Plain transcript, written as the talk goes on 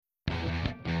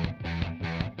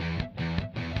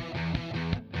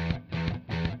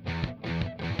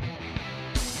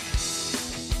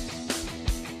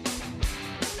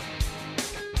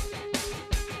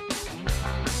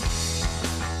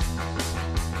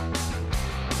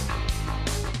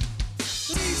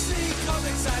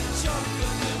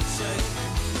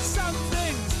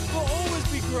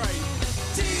great.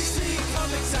 DC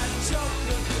Comics and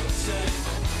chocolate milkshake.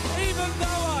 Even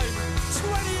though I'm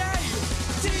 28,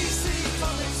 DC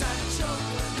Comics and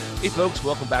chocolate milkshake. Hey folks,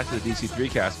 welcome back to the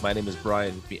DC3cast. My name is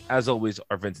Brian. With me, as always,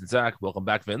 are Vince and Zach. Welcome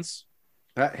back, Vince.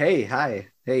 Hey, hi.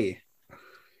 Hey.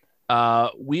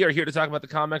 We are here to talk about the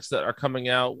comics that are coming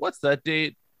out. What's that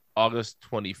date? August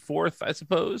 24th, I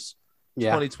suppose.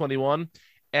 Yeah. 2021.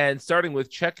 And starting with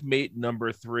Checkmate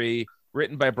number 3,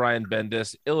 written by Brian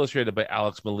Bendis, illustrated by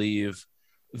Alex Maleev.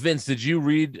 Vince, did you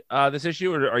read this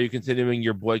issue, or are you continuing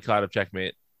your boycott of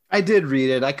Checkmate? I did read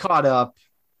it. I caught up.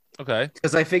 Okay.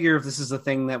 Because I figure if this is a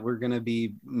thing that we're going to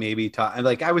be maybe talking,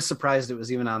 like, I was surprised it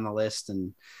was even on the list.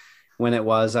 And when it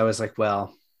was, I was like,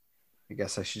 well, I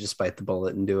guess I should just bite the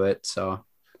bullet and do it. So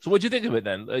what'd you think of it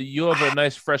then? You have a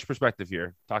nice, fresh perspective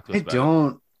here. Talk to us about it. I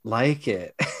don't like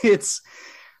it. It's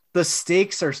the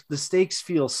stakes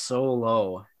feel so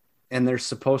low and they're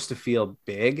supposed to feel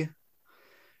big.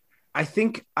 I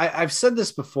think I've said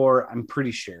this before, I'm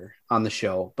pretty sure on the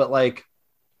show, but like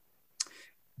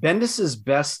Bendis's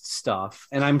best stuff,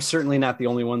 and I'm certainly not the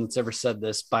only one that's ever said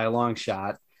this by a long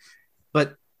shot,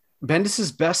 but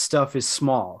Bendis's best stuff is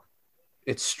small.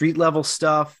 It's street level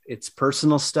stuff. It's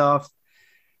personal stuff.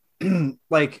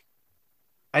 Like,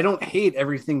 I don't hate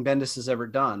everything Bendis has ever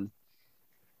done,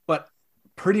 but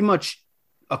pretty much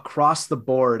across the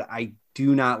board, I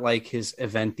do not like his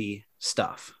eventy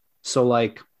stuff. So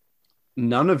like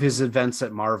none of his events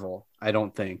at Marvel, I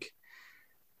don't think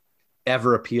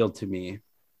ever appealed to me.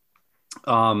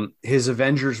 His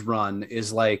Avengers run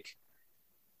is like,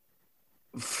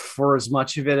 for as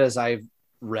much of it as I've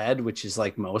read, which is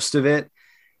like most of it,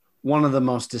 one of the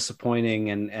most disappointing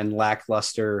and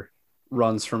lackluster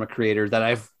runs from a creator that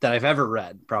I've ever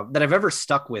read, that I've ever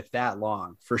stuck with that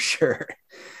long, for sure.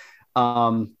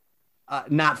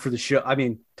 Not for the show. I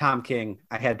mean, Tom King,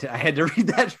 I had to read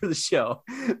that for the show,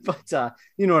 but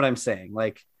you know what I'm saying?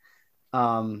 Like,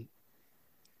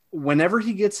 whenever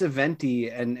he gets eventy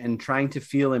and trying to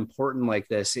feel important like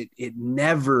this, it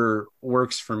never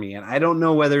works for me. And I don't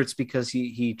know whether it's because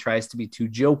he tries to be too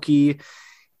jokey.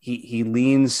 He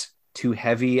leans too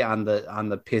heavy on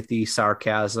the pithy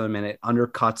sarcasm, and it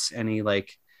undercuts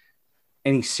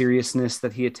any seriousness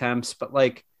that he attempts. But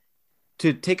like,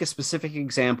 to take a specific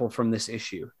example from this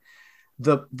issue,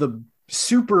 the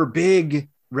super big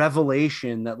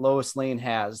revelation that Lois Lane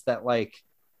has, that like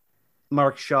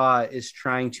Mark Shaw is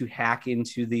trying to hack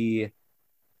into the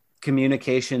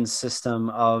communications system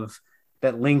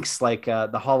that links like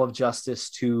the Hall of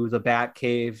Justice to the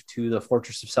Batcave to the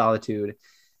Fortress of Solitude,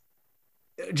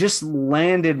 just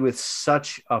landed with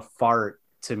such a fart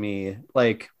to me.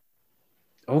 Like,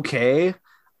 okay,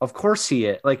 of course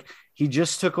he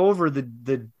just took over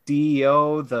the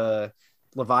DEO, the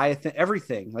Leviathan,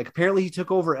 everything. Like, apparently he took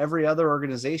over every other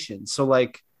organization. So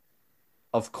like,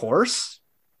 of course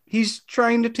he's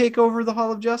trying to take over the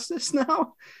Hall of Justice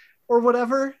now or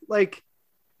whatever. Like,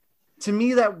 to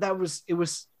me, it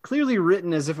was clearly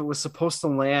written as if it was supposed to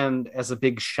land as a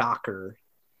big shocker,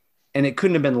 and it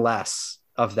couldn't have been less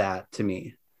of that to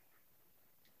me.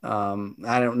 I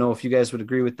don't know if you guys would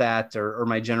agree with that or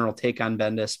my general take on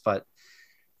Bendis, but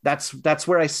that's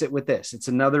where I sit with this. It's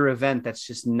another event that's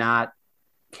just not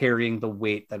carrying the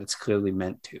weight that it's clearly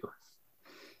meant to.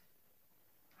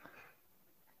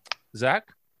 Zach?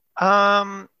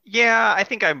 Yeah, I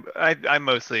think I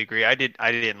mostly agree. I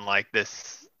didn't like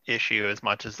this issue as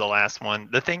much as the last one.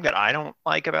 The thing that I don't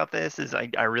like about this is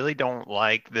I really don't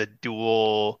like the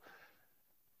dual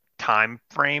time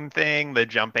frame thing, the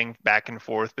jumping back and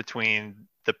forth between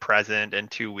the present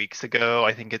and 2 weeks ago.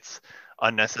 I think it's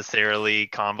unnecessarily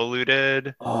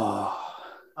convoluted.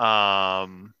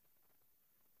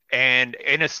 And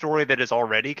in a story that is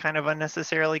already kind of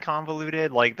unnecessarily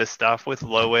convoluted, like the stuff with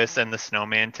Lois and the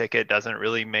snowman ticket doesn't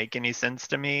really make any sense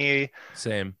to me.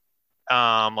 Same.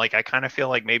 Like, I kind of feel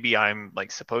like maybe I'm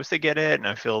like supposed to get it, and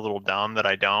I feel a little dumb that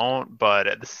I don't. But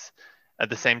at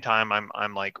the same time,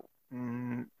 I'm like,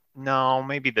 no,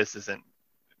 maybe this isn't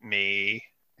me.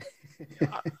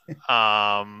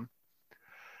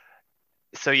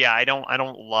 So yeah, I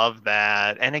don't love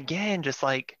that. And again, just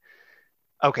like,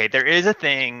 okay, there's a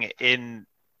thing in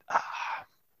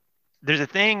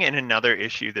another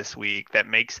issue this week that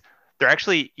makes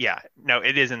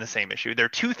it is in the same issue. There are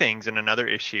two things in another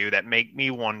issue that make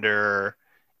me wonder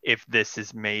if this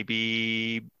is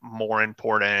maybe more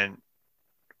important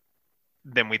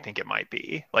than we think it might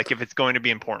be. Like, if it's going to be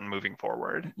important moving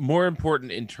forward. More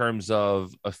important in terms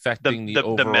of affecting the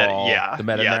overall the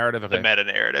meta narrative. Okay. The meta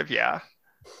narrative, yeah.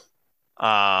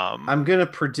 I'm gonna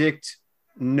predict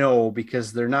no,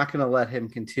 because they're not gonna let him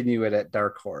continue it at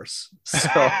Dark Horse. So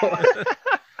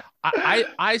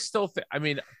I still think. I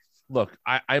mean, look,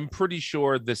 I'm pretty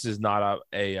sure this is not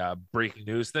a breaking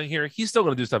news thing here. He's still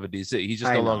going to do stuff at DC. He's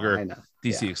just no longer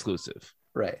DC exclusive.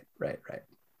 Right.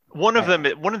 One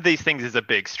of these things is a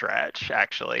big stretch,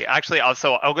 actually. I'll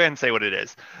go ahead and say what it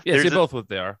is. Yeah, say both what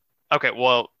they are. Okay,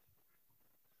 well,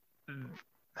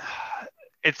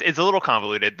 it's a little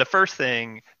convoluted. The first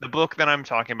thing, the book that I'm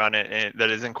talking about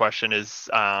that is in question is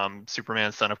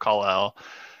Superman, Son of Kal-El.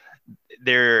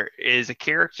 There is a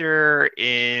character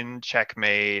in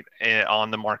Checkmate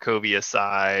on the Markovia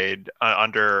side,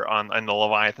 on the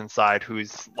Leviathan side,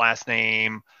 whose last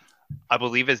name I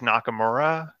believe is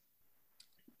Nakamura.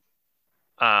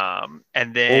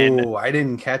 And then I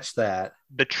didn't catch that.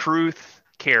 The Truth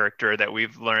character that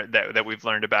we've learned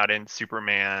about in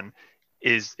Superman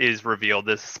is revealed.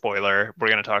 This spoiler. We're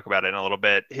going to talk about it in a little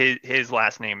bit. His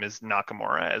last name is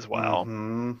Nakamura as well.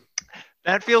 Mm-hmm.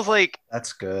 That feels like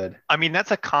that's good. I mean, that's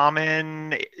a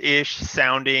common-ish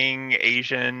sounding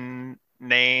Asian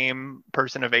name,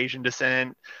 person of Asian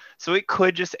descent. So it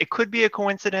could be a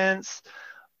coincidence.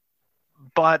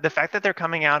 But the fact that they're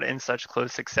coming out in such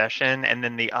close succession, and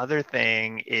then the other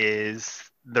thing is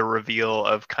the reveal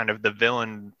of kind of the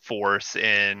villain force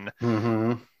in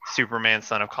Superman,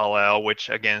 Son of Kal-El, which,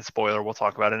 again, spoiler, we'll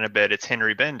talk about in a bit. It's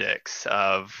Henry Bendix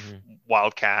of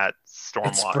Wildcat, Stormwatch.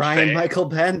 It's Brian Michael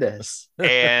Bendis.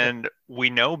 And we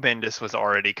know Bendis was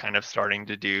already kind of starting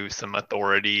to do some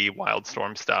Authority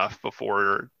Wildstorm stuff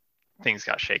before things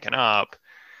got shaken up,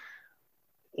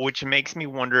 which makes me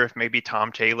wonder if maybe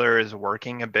Tom Taylor is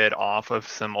working a bit off of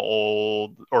some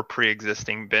old or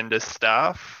pre-existing Bendis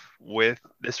stuff with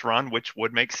this run, which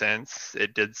would make sense.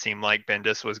 It did seem like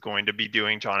Bendis was going to be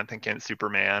doing Jonathan Kent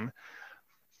Superman.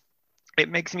 It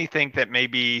makes me think that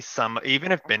maybe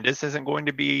even if Bendis isn't going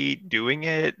to be doing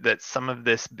it, that some of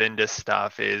this Bendis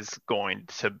stuff is going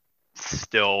to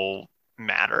still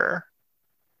matter.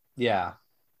 Yeah.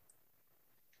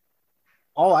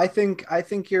 Oh, I think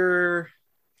you're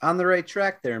on the right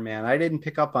track there, man. I didn't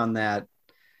pick up on that.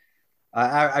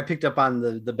 I picked up on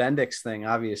the Bendix thing,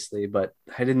 obviously, but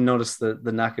I didn't notice the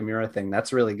Nakamura thing.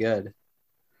 That's really good.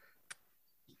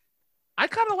 I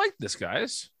kind of like this,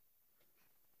 guys.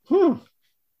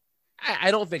 I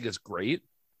don't think it's great.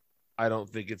 I don't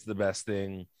think it's the best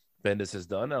thing Bendis has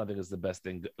done. I don't think it's the best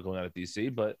thing going on at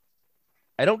DC, but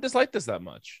I don't dislike this that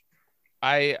much.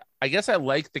 I guess I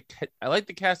like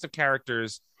the cast of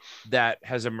characters that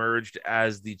has emerged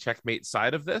as the Checkmate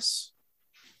side of this.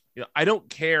 You know, I don't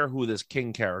care who this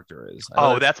King character is.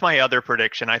 That's my other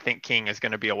prediction. I think King is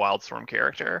going to be a Wildstorm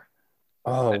character.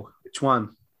 Oh, which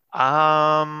one?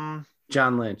 John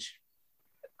Lynch.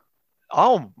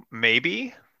 Oh,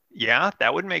 maybe. Yeah,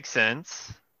 that would make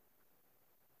sense.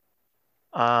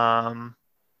 Or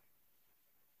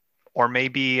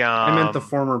maybe I meant the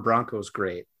former Broncos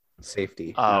great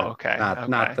safety. Okay.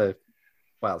 Not the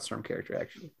Wildstorm character,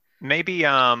 actually. Maybe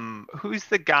who's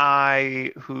the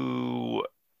guy who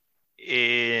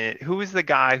is the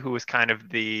guy who was kind of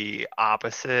the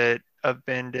opposite of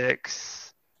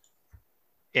Bendix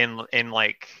in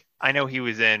like, I know he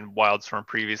was in Wildstorm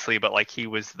previously, but like he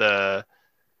was the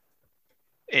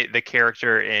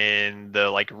character in the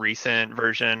like recent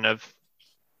version of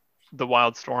the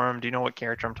Wildstorm. Do you know what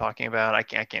character I'm talking about? I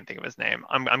can't think of his name.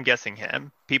 I'm guessing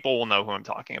him. People will know who I'm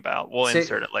talking about. We'll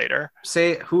insert it later.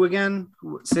 Say who again?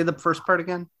 Say the first part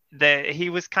again. He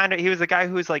was the guy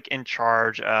who was like in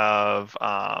charge of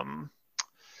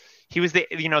he was the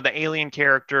alien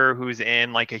character who's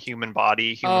in like a humanoid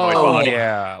body.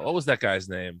 Yeah. What was that guy's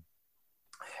name?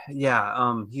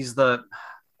 Yeah, he's the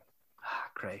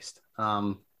Christ.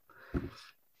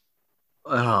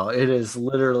 It is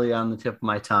literally on the tip of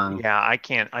my tongue. Yeah, I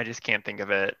just can't think of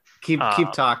it. Keep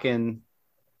talking.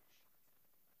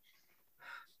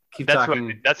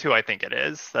 That's who I think it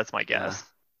is. That's my guess. Yeah.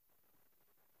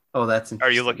 Oh, that's interesting.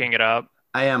 Are you looking it up?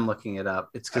 I am looking it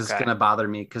up. It's because it's going to bother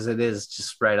me because it is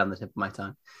just right on the tip of my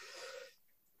tongue.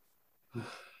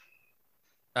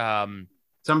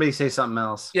 Somebody say something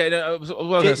else. Yeah, no,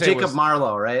 what I was say Jacob was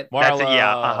Marlowe, right?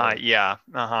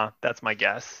 That's my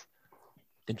guess.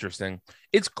 Interesting.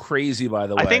 It's crazy, by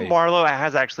the way. I think Marlowe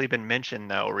has actually been mentioned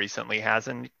though recently,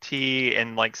 hasn't he?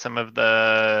 In like some of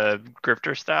the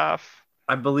grifter stuff.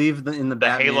 I believe in the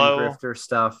Batman Halo grifter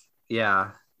stuff.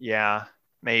 Yeah. Yeah,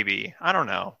 maybe. I don't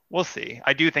know. We'll see.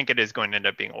 I do think it is going to end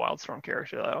up being a Wildstorm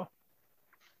character though.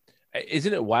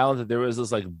 Isn't it wild that there was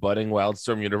this like budding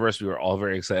Wildstorm universe we were all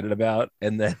very excited about,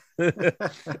 and then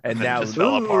and now just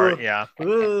fell apart? Yeah.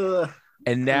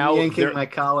 And now yanking my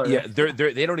collar. Yeah,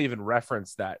 they don't even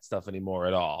reference that stuff anymore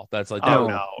at all. That's like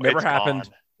no, never happened.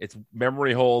 Gone. It's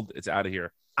memory hold. It's out of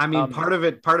here. I mean, part of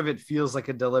it feels like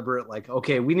a deliberate, like,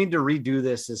 okay, we need to redo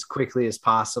this as quickly as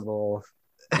possible.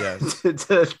 Yes.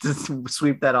 to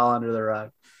sweep that all under the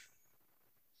rug.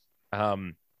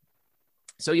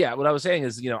 So yeah, what I was saying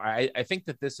is, I think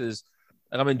that this is,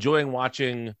 I'm enjoying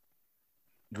watching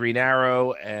Green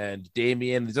Arrow and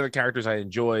Damian, these other characters I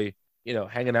enjoy,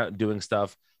 hanging out and doing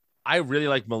stuff. I really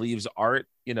like Malev's art.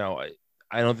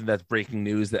 I don't think that's breaking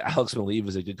news that Alex Maleev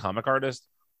is a good comic artist.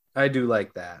 I do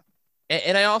like that.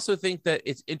 And I also think that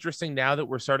it's interesting now that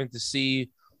we're starting to see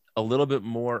a little bit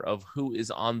more of who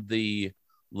is on the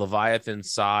Leviathan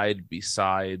side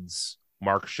besides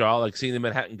Mark Shaw, like seeing the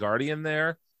Manhattan Guardian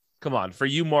there. Come on, for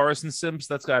you Morrison Simps,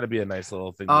 that's got to be a nice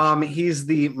little thing. He's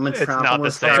the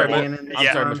Metropolis Guardian.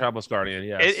 I'm sorry, Metropolis Guardian.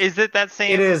 Yes. Is it that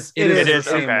same? It is the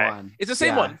same okay. one. It's the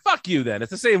same one. Fuck you, then. It's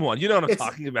the same one. You know what I'm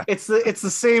talking about. It's the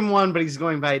same one, but he's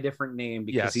going by a different name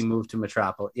because he moved to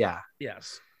Metropolis. Yeah.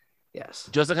 Yes.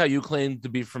 Just like how you claim to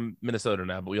be from Minnesota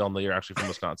now, but we all know you're actually from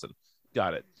Wisconsin.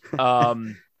 Got it.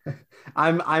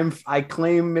 I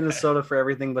claim Minnesota for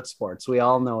everything but sports. We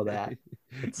all know that.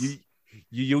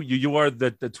 You are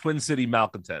the Twin City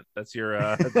malcontent. That's your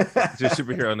that's your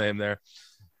superhero name there.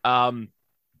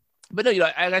 But no,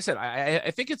 like I said, I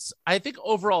think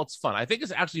overall it's fun. I think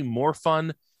it's actually more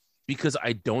fun because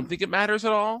I don't think it matters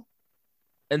at all.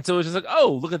 And so it's just like,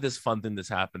 oh, look at this fun thing that's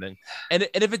happening. And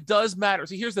if it does matter,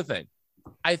 so here's the thing.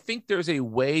 I think there's a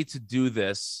way to do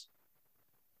this.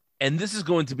 And this is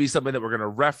going to be something that we're going to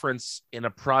reference in a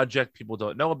project people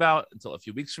don't know about until a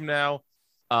few weeks from now.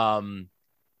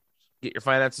 Get your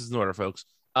finances in order, folks.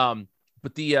 But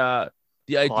the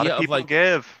idea of like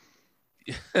give.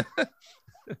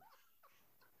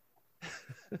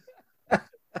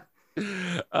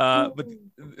 But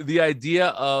the idea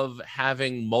of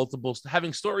having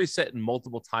stories set in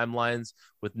multiple timelines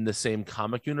within the same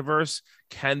comic universe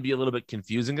can be a little bit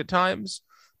confusing at times.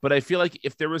 But I feel like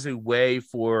if there was a way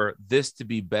for this to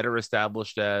be better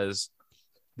established as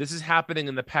this is happening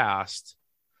in the past,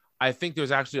 I think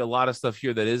there's actually a lot of stuff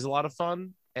here that is a lot of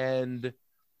fun. And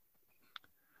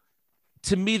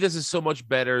to me, this is so much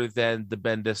better than the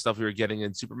Bendis stuff we were getting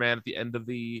in Superman at the end of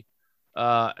the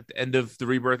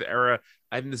Rebirth era.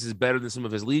 I think this is better than some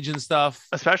of his Legion stuff.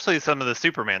 Especially some of the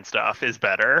Superman stuff is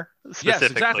better.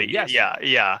 Specifically. Yes, exactly.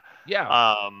 Yes.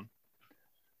 Yeah.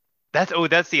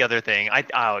 That's the other thing.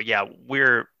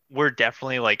 We're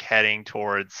definitely like heading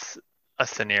towards a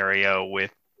scenario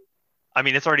with, I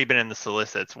mean, it's already been in the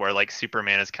solicits where like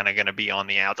Superman is kind of going to be on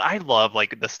the outs. I love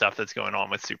like the stuff that's going on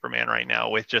with Superman right now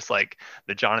with just like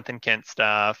the Jonathan Kent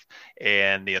stuff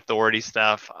and the Authority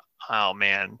stuff. Oh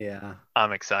man. Yeah.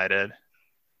 I'm excited.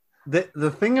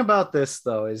 The thing about this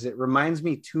though, is it reminds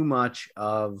me too much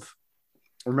of,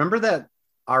 remember that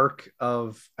arc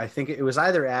of, I think it was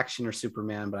either Action or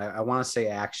Superman, but I want to say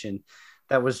Action,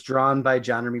 that was drawn by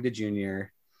John Romita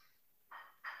Jr.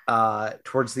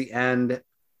 Towards the end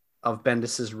of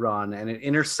Bendis's run, and it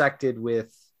intersected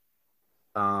with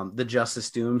the Justice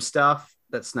Doom stuff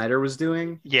that Snyder was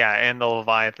doing. Yeah, and the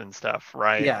Leviathan stuff,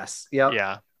 right? Yes. Yep.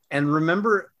 Yeah. And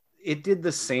remember, it did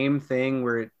the same thing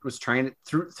where it was trying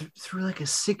to through like a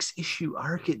 6-issue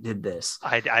arc. It did this.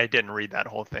 I didn't read that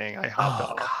whole thing. I hopped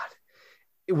off. God.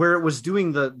 Where it was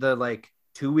doing the like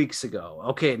 2 weeks ago.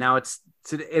 Okay, now and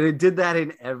it did that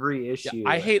in every issue. Yeah,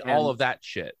 I hate all of that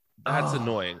shit. That's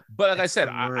annoying. But like I said,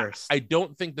 I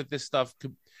don't think that this stuff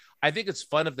could. I think it's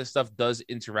fun if this stuff does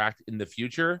interact in the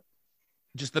future.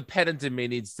 Just the pedant in me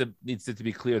needs it to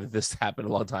be clear that this happened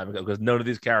a long time ago, because none of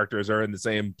these characters are in the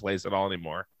same place at all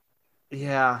anymore.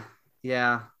 Yeah.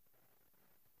 I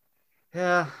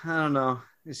don't know.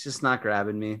 It's just not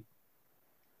grabbing me.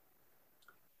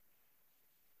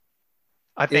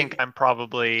 I think I'm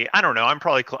probably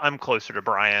closer to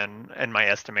Brian in my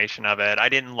estimation of it. I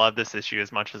didn't love this issue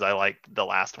as much as I liked the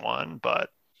last one, but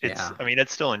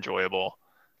it's still enjoyable.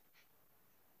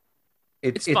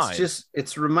 It's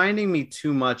just reminding me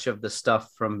too much of the stuff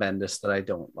from Bendis that I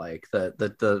don't like.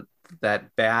 That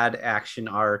bad Action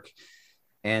arc,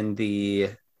 and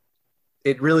it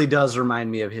really does remind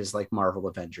me of his like Marvel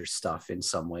Avengers stuff in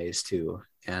some ways too.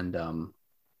 And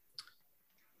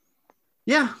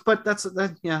yeah, but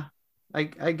I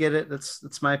get it.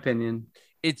 That's my opinion.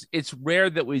 It's rare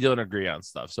that we don't agree on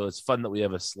stuff, so it's fun that we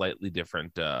have a slightly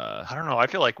different I don't know, I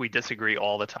feel like we disagree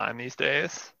all the time these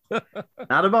days.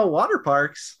 Not about water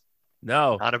parks.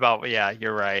 No, not about. Yeah,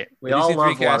 you're right. We all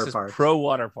love water parks. Pro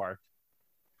water park.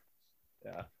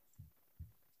 Yeah.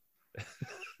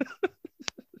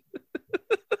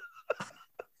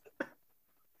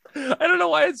 I don't know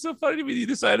why it's so funny to me. You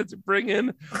decided to bring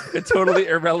in a totally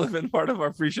irrelevant part of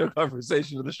our pre-show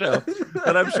conversation of the show.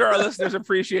 But I'm sure our listeners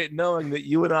appreciate knowing that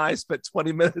you and I spent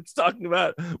 20 minutes talking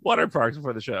about water parks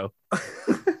before the show.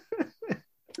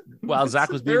 While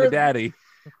Zach was being a daddy.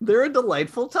 They're a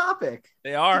delightful topic.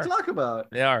 They are. To talk about.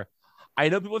 They are. I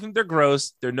know people think they're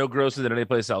gross. They're no grosser than any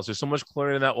place else. There's so much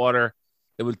chlorine in that water,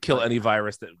 it would kill any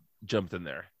virus that jumped in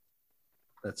there.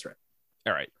 That's right.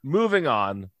 All right. Moving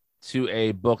on to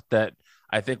a book that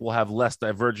I think we'll have less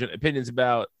divergent opinions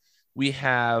about. We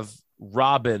have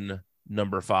Robin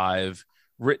 #5,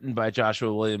 written by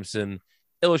Joshua Williamson,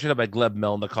 illustrated by Gleb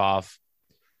Melnikoff.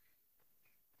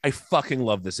 I fucking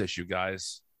love this issue,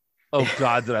 guys. Oh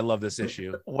God, did I love this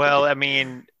issue. Well, I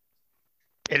mean,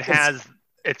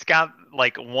 it's got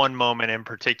like one moment in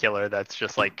particular that's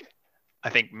just like, I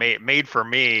think made for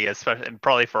me, especially, and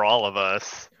probably for all of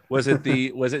us. Was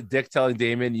it Dick telling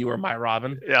Damon, "You were my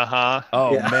Robin"? Uh-huh.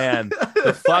 Oh yeah. Man,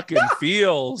 the fucking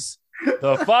feels.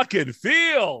 The fucking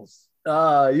feels.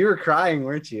 You were crying,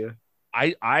 weren't you?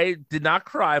 I did not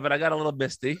cry, but I got a little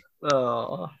misty.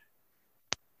 Oh.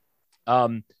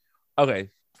 Okay,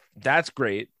 that's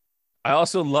great. I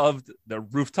also loved the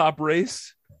rooftop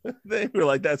race. They were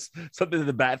like, that's something that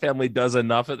the Bat family does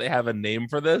enough that they have a name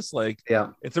for this. Like, yeah,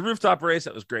 it's a rooftop race.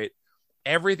 That was great.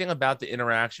 Everything about the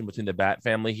interaction between the Bat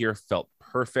family here felt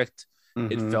perfect.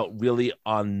 Mm-hmm. It felt really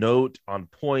on note, on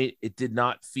point. It did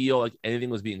not feel like anything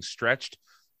was being stretched.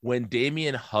 When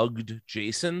Damian hugged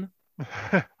Jason,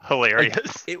 hilarious. Like,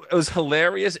 it was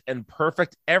hilarious and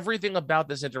perfect. Everything about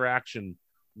this interaction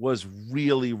was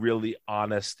really, really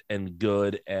honest and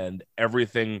good, and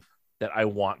everything that I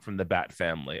want from the Bat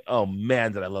family. Oh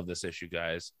man, did I love this issue,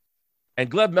 guys.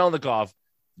 And Gleb Melnikoff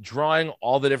drawing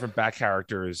all the different Bat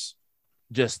characters,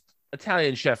 just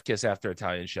Italian chef kiss after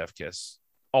Italian chef kiss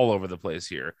all over the place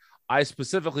here. I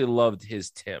specifically loved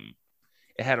his Tim.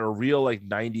 It had a real like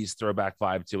 90s throwback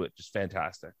vibe to it. Just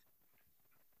fantastic.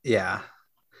 Yeah.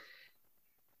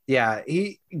 Yeah.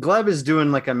 Gleb is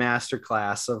doing like a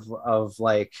masterclass of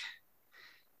like,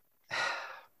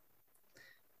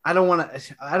 I don't want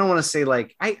to say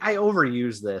like, I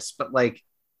overuse this, but like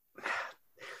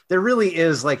there really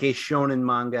is like a shonen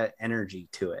manga energy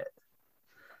to it,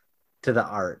 to the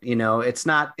art. You know, it's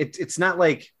not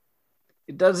like,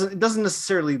 it doesn't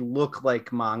necessarily look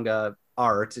like manga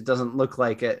art. It doesn't look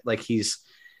like it, like he's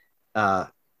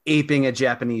aping a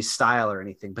Japanese style or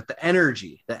anything, but the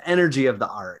energy of the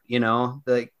art, you know,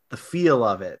 the feel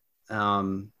of it.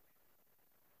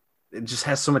 It just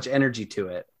has so much energy to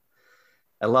it.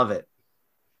 I love it.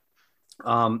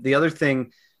 The other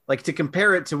thing, like to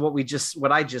compare it to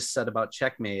what I just said about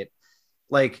Checkmate,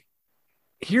 like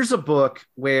here's a book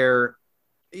where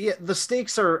the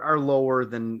stakes are lower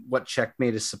than what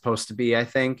Checkmate is supposed to be, I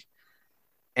think.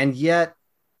 And yet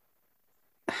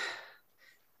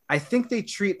I think they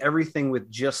treat everything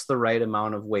with just the right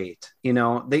amount of weight. You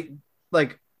know, they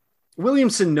like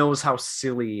Williamson knows how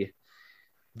silly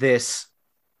this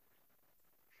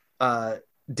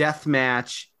death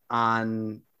match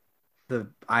on the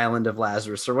island of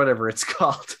Lazarus or whatever it's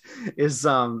called is,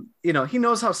 you know, he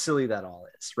knows how silly that all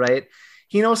is, right?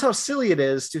 He knows how silly it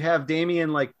is to have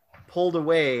Damien like pulled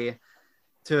away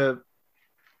to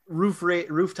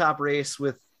rooftop race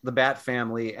with the Bat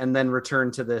family and then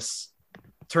return to this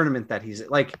tournament that he's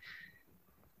like.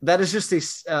 That is just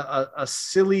a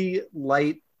silly,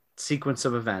 light sequence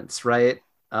of events, right?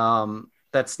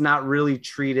 That's not really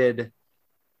treated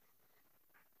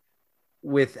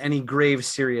with any grave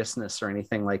seriousness or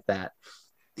anything like that.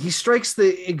 He strikes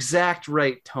the exact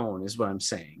right tone is what I'm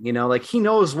saying. You know, like he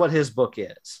knows what his book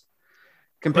is.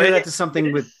 Compare that to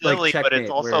something with silly, like Checkmate, but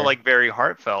it's also like very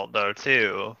heartfelt though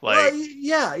too. Like, well,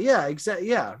 yeah, exactly.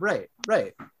 Yeah, right.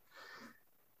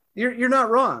 You're not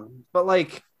wrong, but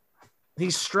like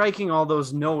he's striking all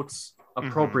those notes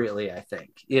appropriately. Mm-hmm. I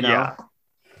think, you know.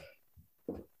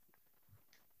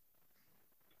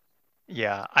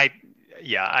 Yeah, I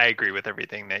agree with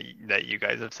everything that you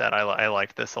guys have said. I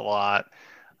liked this a lot.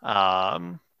 I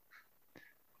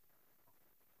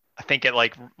think it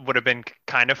like would have been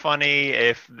kind of funny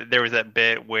if there was that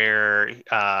bit where,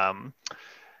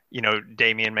 you know,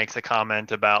 Damien makes a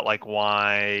comment about like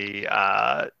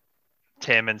why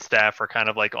Tim and Steph are kind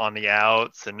of like on the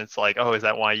outs, and it's like, oh, is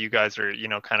that why you guys are, you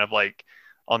know, kind of like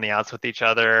on the outs with each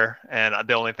other? And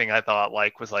the only thing I thought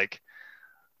like was like,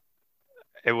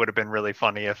 it would have been really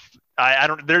funny if I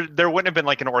don't, there wouldn't have been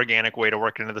like an organic way to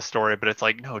work into the story, but it's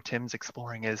like, no, Tim's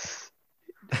exploring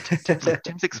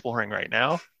Tim's exploring right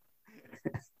now.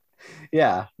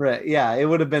 Yeah. Right. Yeah. It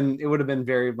would have been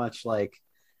very much like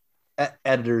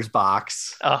editor's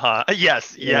box.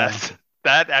 Yes.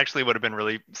 That actually would have been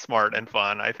really smart and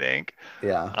fun, I think.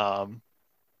 Yeah.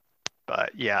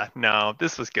 But yeah, no,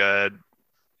 this was good.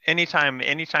 Anytime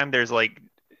there's like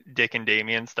Dick and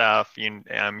Damien stuff,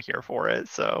 I'm here for it.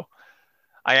 So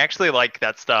I actually like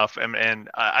that stuff, and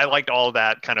I liked all of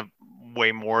that kind of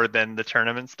way more than the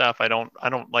tournament stuff. I don't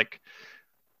like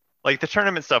the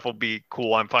tournament stuff will be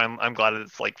cool. I'm fine. I'm glad that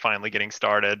it's like finally getting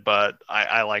started, but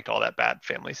I liked all that Bat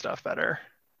Family stuff better.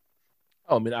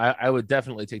 Oh, I mean, I would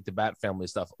definitely take the Bat Family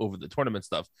stuff over the tournament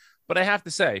stuff. But I have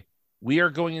to say, we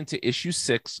are going into issue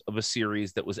 6 of a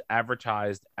series that was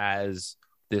advertised as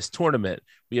this tournament.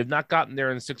 We have not gotten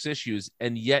there in 6 issues,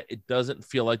 and yet it doesn't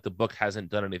feel like the book hasn't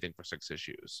done anything for 6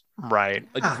 issues. Right.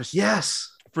 Like Yes.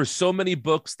 For so many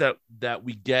books that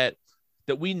we get,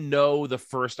 that we know the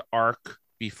first arc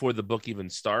before the book even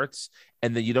starts,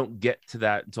 and then you don't get to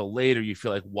that until later. You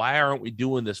feel like, why aren't we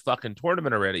doing this fucking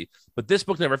tournament already? But this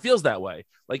book never feels that way.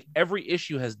 Like every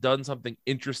issue has done something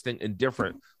interesting and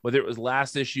different, whether it was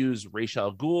last issue's Ra's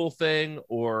al Ghul thing,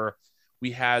 or we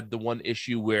had the one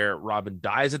issue where Robin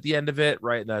dies at the end of it,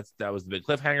 right? And that was the big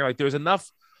cliffhanger. Like there's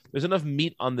enough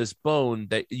meat on this bone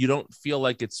that you don't feel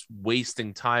like it's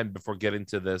wasting time before getting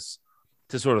to this,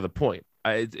 to sort of the point.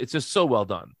 It's just so well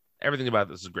done. Everything about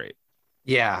this is great.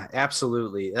 Yeah,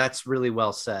 absolutely. That's really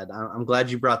well said. I'm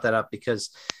glad you brought that up because,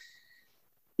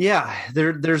 yeah,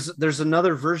 there's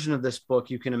another version of this book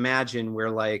you can imagine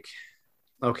where, like,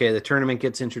 okay, the tournament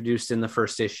gets introduced in the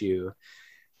first issue,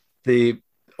 the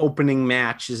opening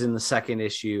match is in the second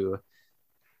issue,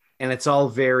 and it's all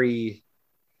very,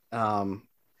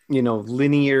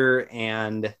 linear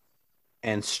and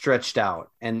stretched out.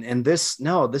 And this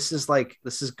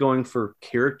is going for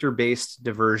character based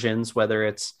diversions, whether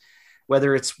it's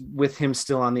with him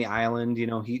still on the island.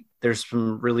 There's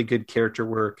some really good character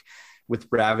work with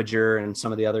Ravager and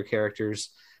some of the other characters.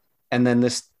 And then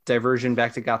this diversion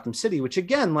back to Gotham City, which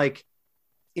again, like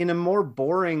in a more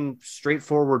boring,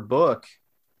 straightforward book,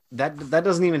 that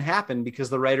doesn't even happen because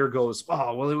the writer goes,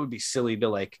 oh, well, it would be silly to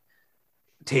like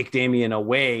take Damien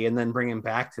away and then bring him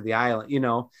back to the island,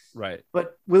 Right.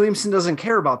 But Williamson doesn't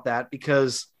care about that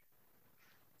because,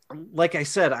 like I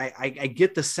said, I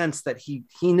get the sense that he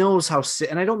knows how,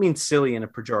 and I don't mean silly in a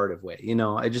pejorative way,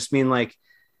 I just mean like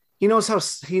he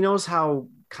knows how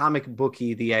comic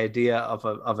booky the idea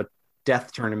of a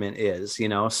death tournament is,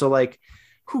 so like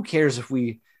who cares if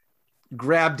we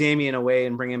grab Damien away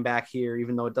and bring him back here,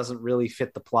 even though it doesn't really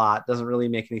fit the plot, doesn't really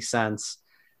make any sense.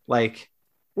 Like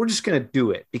we're just going to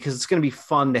do it because it's going to be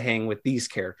fun to hang with these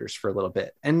characters for a little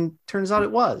bit. And turns out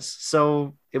it was,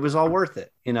 so it was all worth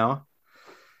it,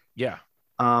 Yeah,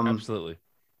 absolutely.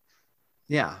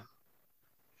 Yeah.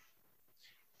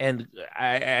 And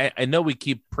I know we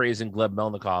keep praising Gleb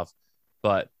Melnikov,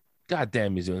 but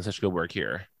goddamn, he's doing such good work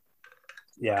here.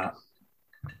 Yeah.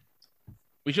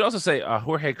 We should also say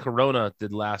Jorge Corona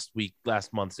did last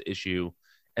month's issue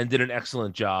and did an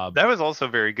excellent job. That was also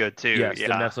very good too. Yes, yeah.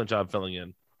 Did an excellent job filling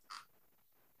in.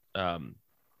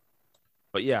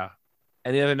 But yeah,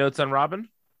 any other notes on Robin?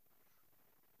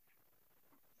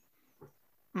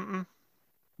 No,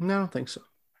 I don't think so.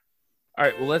 All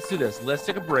right, well, let's do this. Let's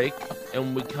take a break, and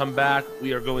when we come back,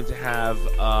 we are going to have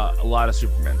a lot of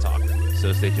Superman talk.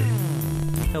 So stay tuned.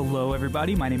 Hello,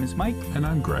 everybody. My name is Mike. And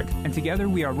I'm Greg. And together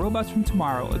we are Robots from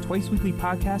Tomorrow, a twice-weekly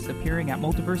podcast appearing at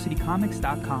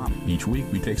multiversitycomics.com. Each week,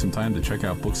 we take some time to check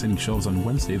out books hitting shelves on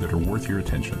Wednesday that are worth your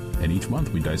attention. And each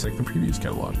month, we dissect the previous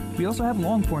catalog. We also have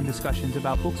long-form discussions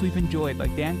about books we've enjoyed,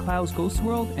 like Dan Clow's Ghost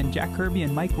World and Jack Kirby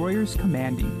and Mike Royer's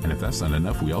Commanding. And if that's not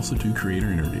enough, we also do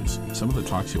creator interviews. Some of the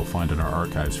talks you'll find in our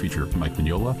archives feature Mike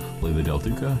Mignola, Leila Del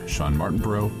Duca, Sean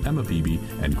Martinborough, Emma Beebe,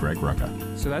 and Greg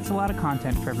Rucka. So that's a lot of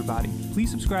content for everybody. Please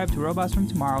subscribe to Robots from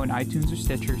Tomorrow in iTunes or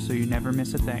Stitcher so you never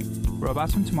miss a thing.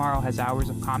 Robots from Tomorrow has hours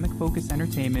of comic-focused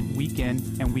entertainment week in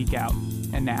and week out.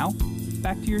 And now,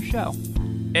 back to your show.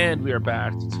 And we are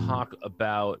back to talk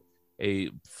about a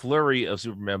flurry of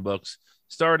Superman books,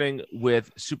 starting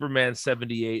with Superman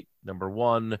 78,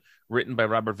 #1, written by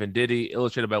Robert Venditti,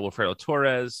 illustrated by Wilfredo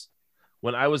Torres.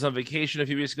 When I was on vacation a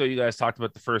few weeks ago, you guys talked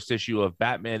about the first issue of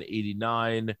Batman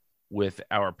 89 with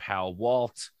our pal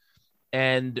Walt.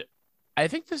 And I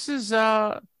think this is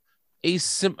obviously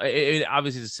it's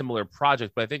a similar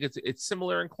project, but I think it's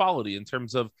similar in quality in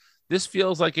terms of this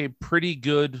feels like a pretty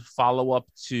good follow-up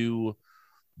to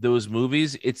those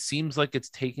movies. It seems like it's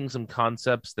taking some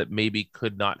concepts that maybe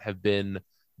could not have been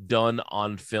done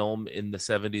on film in the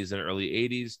 70s and early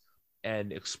 80s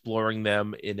and exploring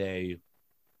them in a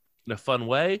fun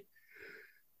way.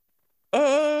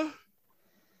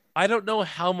 I don't know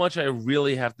how much I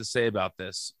really have to say about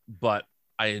this, but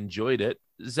I enjoyed it.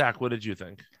 Zach, what did you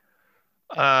think?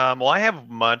 Well, I have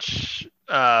much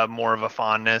more of a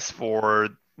fondness for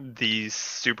these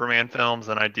Superman films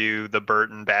than I do the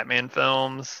Burton Batman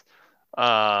films.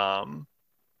 Um,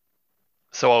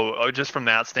 so just from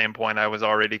that standpoint, I was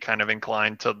already kind of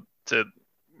inclined to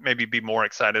maybe be more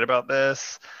excited about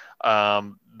this.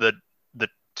 The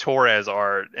Torres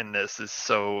art in this is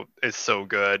so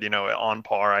good, on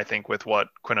par, I think, with what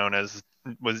Quinones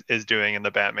is doing in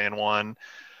the Batman one.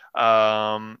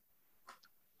 Um,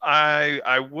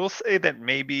 I will say that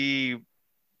maybe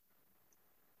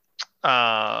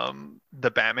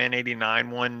the Batman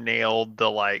 89 one nailed the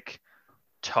like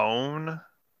tone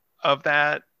of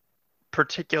that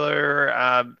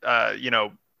particular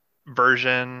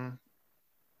version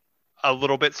a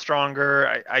little bit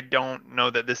stronger. I don't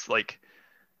know that this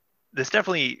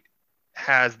definitely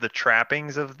has the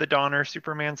trappings of the Donner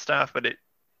Superman stuff, but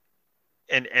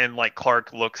and like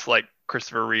Clark looks like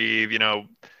Christopher Reeve,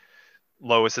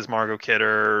 Lois is Margot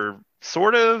Kidder,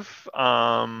 sort of.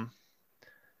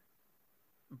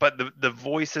 But the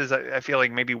voices I feel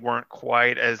like maybe weren't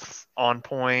quite as on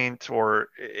point, or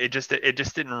it just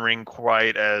didn't ring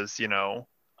quite as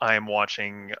I am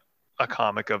watching a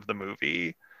comic of the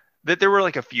movie. That there were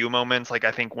like a few moments, like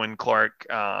I think when Clark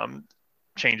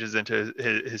changes into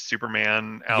his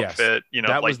Superman Yes, outfit,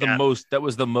 that was like that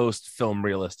was the most film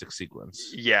realistic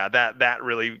sequence. yeah, that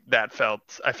really I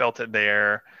felt it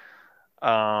there.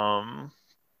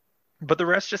 But the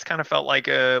rest just kind of felt like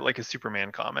a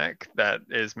Superman comic that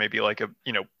is maybe like a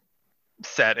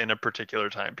set in a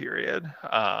particular time period.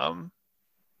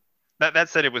 That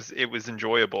said, it was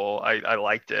enjoyable. I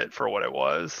liked it for what it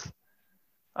was.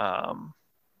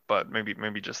 But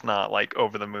maybe just not like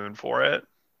over the moon for it.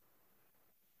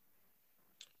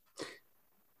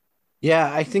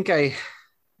 Yeah, I think I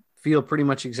feel pretty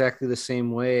much exactly the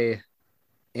same way.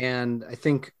 And I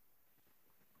think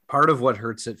part of what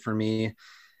hurts it for me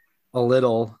a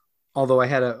little, although I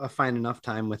had a fine enough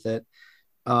time with it,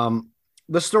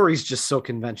 the story's just so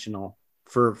conventional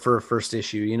for a first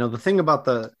issue. The thing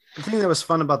that was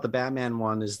fun about the Batman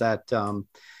one is that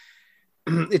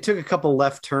it took a couple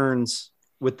left turns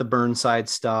with the Burnside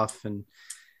stuff, and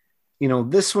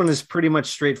this one is pretty much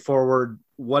straightforward.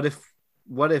 What if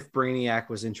Brainiac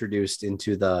was introduced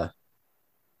into the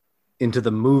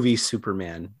movie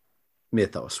Superman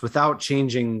mythos without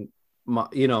changing?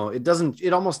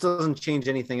 It almost doesn't change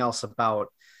anything else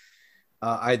about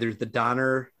either the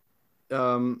Donner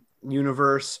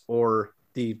universe or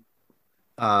the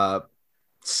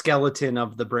skeleton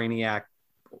of the Brainiac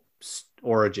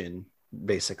origin.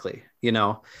 Basically,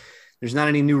 there's not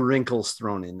any new wrinkles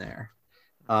thrown in there,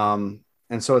 and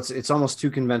so it's almost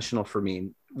too conventional for me.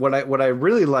 What I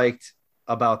really liked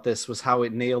about this was how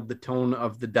it nailed the tone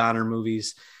of the Donner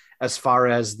movies, as far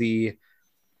as the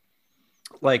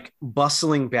like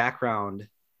bustling background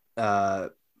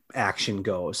action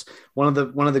goes. One of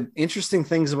the interesting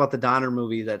things about the Donner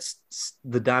movies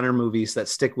that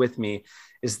stick with me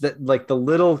is that like the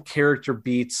little character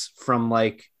beats from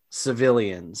like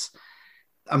civilians.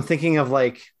 I'm thinking of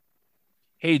like,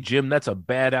 Hey Jim, that's a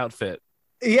bad outfit.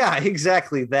 yeah,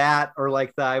 exactly that, or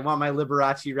like I want my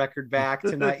Liberace record back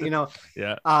tonight.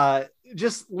 Yeah.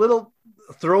 Just little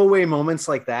throwaway moments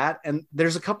like that, and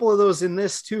there's a couple of those in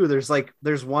this too.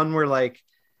 There's one where like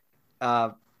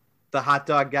the hot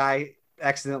dog guy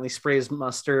accidentally sprays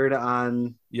mustard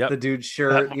on the dude's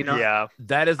shirt. Yeah,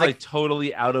 that is like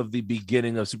totally out of the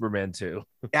beginning of Superman 2.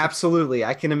 Absolutely,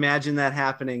 I can imagine that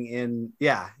happening in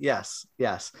yes.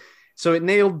 So it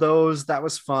nailed those. That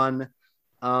was fun.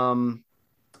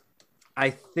 I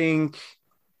think,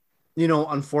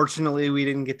 unfortunately, we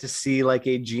didn't get to see like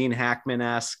a Gene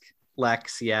Hackman-esque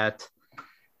Lex yet.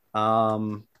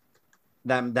 That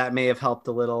may have helped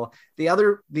a little. The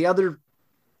other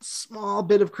small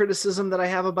bit of criticism that I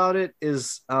have about it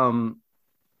is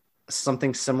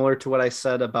something similar to what I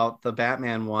said about the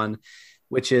Batman one,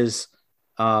 which is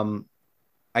I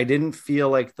didn't feel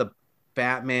like the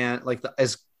Batman,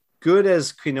 as good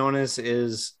as Quinones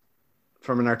is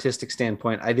from an artistic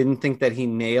standpoint, I didn't think that he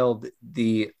nailed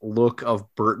the look of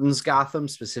Burton's Gotham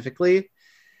specifically.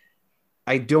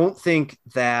 I don't think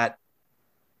that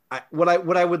what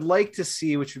I would like to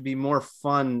see, which would be more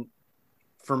fun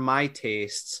for my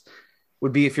tastes,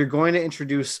 would be if you're going to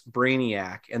introduce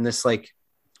Brainiac and this like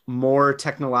more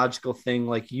technological thing,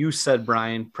 like you said,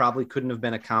 Brian, probably couldn't have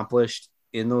been accomplished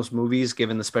in those movies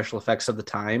given the special effects of the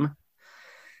time.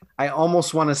 I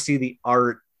almost want to see the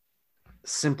art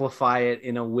simplify it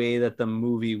in a way that the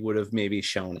movie would have maybe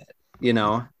shown it.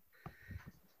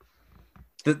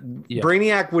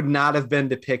 Brainiac would not have been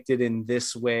depicted in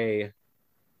this way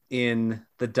in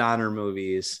the Donner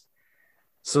movies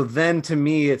So then to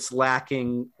me, it's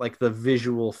lacking like the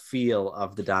visual feel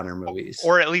of the Donner movies.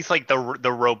 Or at least like the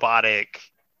robotic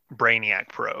Brainiac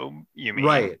probe, you mean?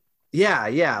 Right.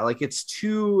 Yeah. Like it's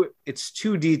too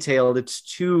detailed. It's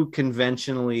too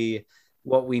conventionally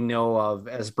what we know of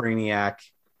as Brainiac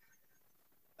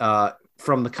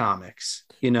from the comics,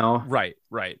 Right.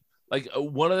 Like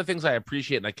one of the things I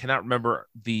appreciate, and I cannot remember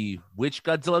which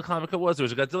Godzilla comic it was. There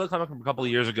was a Godzilla comic from a couple of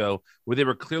years ago where they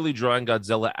were clearly drawing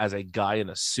Godzilla as a guy in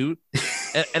a suit.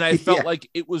 And I felt like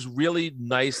it was really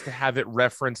nice to have it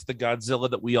reference the Godzilla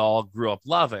that we all grew up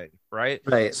loving, right?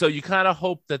 Right. So you kind of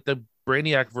hope that the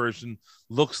Brainiac version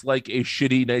looks like a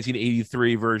shitty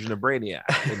 1983 version of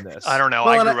Brainiac in this. I don't know.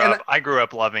 Well, I grew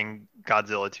up loving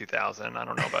Godzilla 2000. I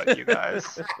don't know about you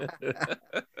guys.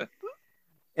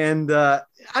 And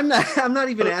I'm not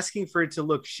even asking for it to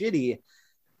look shitty.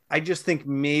 I just think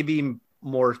maybe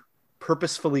more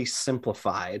purposefully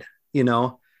simplified,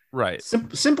 Right.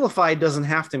 Simplified doesn't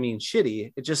have to mean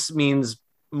shitty. It just means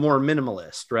more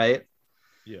minimalist, right?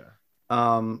 Yeah.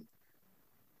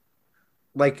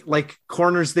 Like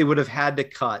corners they would have had to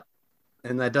cut,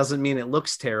 and that doesn't mean it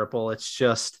looks terrible. It's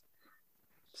just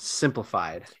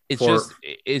simplified.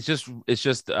 It's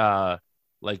just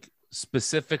like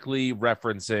specifically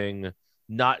referencing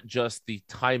not just the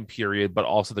time period, but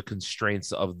also the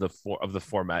constraints of the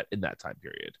format in that time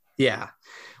period. Yeah,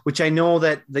 which I know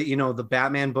that the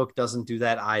Batman book doesn't do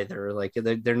that either. Like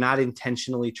they're not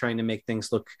intentionally trying to make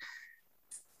things look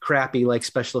crappy like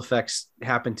special effects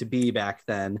happened to be back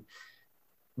then.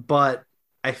 But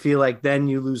I feel like then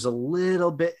you lose a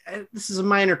little bit. This is a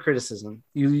minor criticism.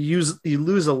 You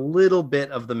lose a little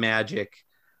bit of the magic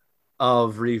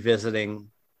of revisiting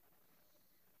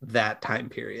that time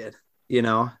period,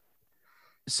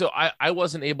 So I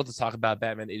wasn't able to talk about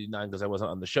Batman 89 because I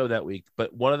wasn't on the show that week.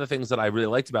 But one of the things that I really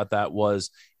liked about that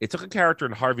was it took a character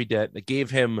in Harvey Dent that gave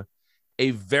him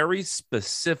a very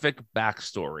specific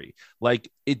backstory.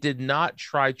 Like it did not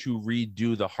try to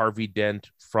redo the Harvey Dent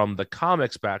from the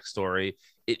comics backstory.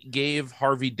 It gave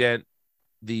Harvey Dent,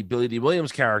 the Billy D.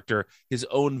 Williams character, his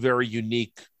own very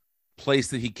unique place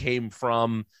that he came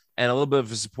from and a little bit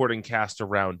of a supporting cast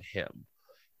around him.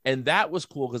 And that was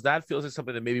cool because that feels like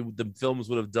something that maybe the films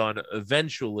would have done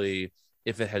eventually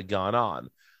if it had gone on.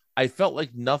 I felt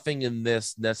like nothing in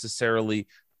this necessarily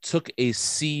took a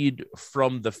seed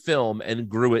from the film and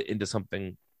grew it into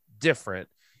something different.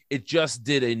 It just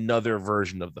did another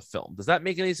version of the film. Does that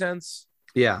make any sense?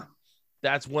 Yeah.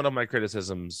 That's one of my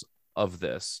criticisms of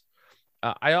this.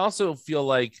 I also feel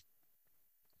like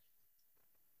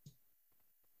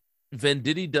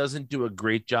Venditti doesn't do a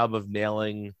great job of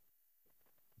nailing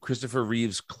Christopher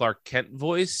Reeve's Clark Kent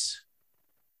voice,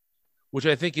 which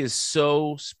I think is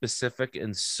so specific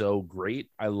and so great.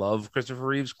 I love Christopher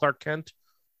Reeve's Clark Kent.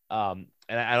 And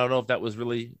I don't know if that was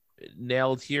really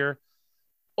nailed here.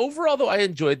 Overall, though, I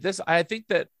enjoyed this. I think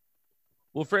that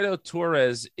Wilfredo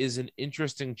Torres is an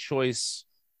interesting choice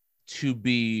to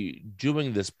be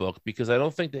doing this book because I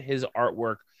don't think that his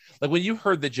artwork, like when you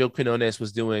heard that Joe Quinones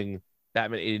was doing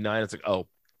Batman 89, it's like, oh,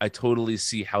 I totally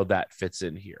see how that fits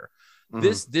in here. Mm-hmm.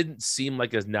 This didn't seem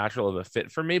like as natural of a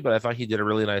fit for me, but I thought he did a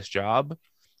really nice job.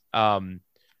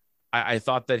 I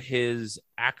thought that his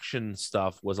action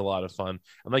stuff was a lot of fun.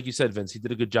 And like you said, Vince, he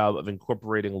did a good job of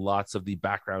incorporating lots of the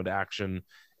background action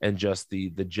and just the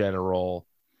general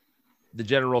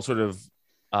sort of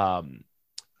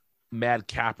mad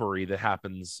cappery that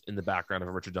happens in the background of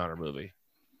a Richard Donner movie.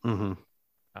 Mm-hmm.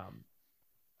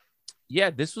 Yeah,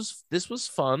 this was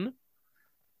fun.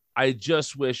 I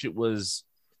just wish it was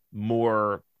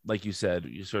more, like you said,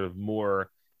 sort of more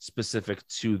specific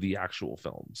to the actual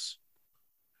films.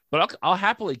 But I'll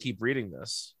happily keep reading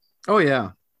this. Oh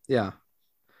yeah.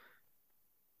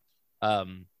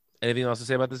 Anything else to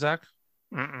say about this, Zach?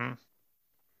 Mm-mm.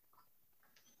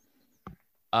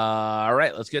 All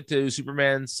right, let's get to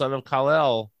Superman, Son of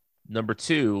Kal-El,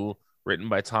 #2, written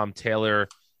by Tom Taylor,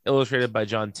 illustrated by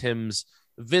John Timms.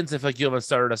 Vince, I feel like you haven't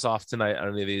started us off tonight on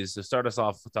any of these, so start us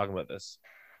off talking about this.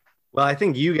 Well, I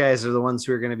think you guys are the ones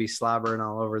who are going to be slobbering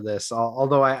all over this,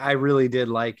 although I really did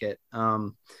like it.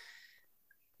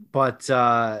 But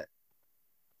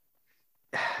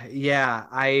yeah,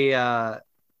 I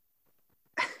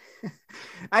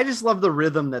just love the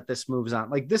rhythm that this moves on.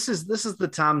 Like this is the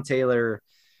Tom Taylor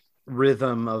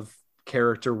rhythm of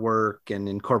character work and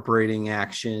incorporating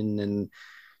action.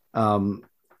 And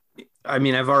I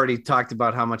mean, I've already talked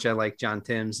about how much I like John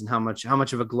Timms and how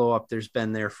much of a glow up there's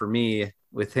been there for me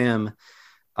with him.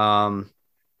 But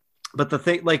the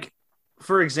thing, like,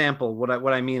 for example, what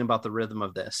I mean about the rhythm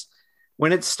of this,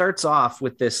 when it starts off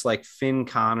with this like Finn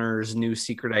Connor's new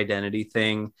secret identity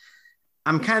thing,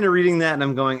 I'm kind of reading that and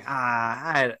I'm going,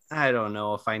 I don't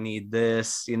know if I need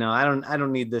this. I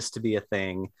don't need this to be a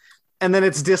thing. And then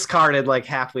it's discarded like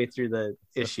halfway through the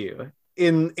issue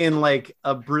in like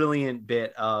a brilliant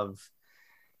bit of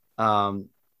um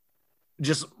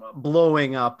just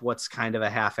blowing up what's kind of a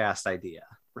half-assed idea,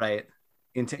 right?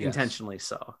 Yes. Intentionally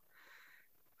so.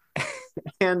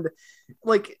 And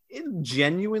like it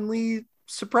genuinely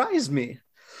surprised me.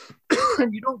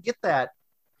 And you don't get that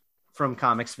from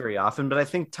comics very often, but I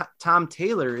think Tom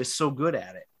Taylor is so good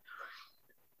at it.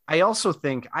 I also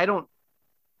think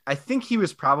I think he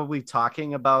was probably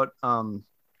talking about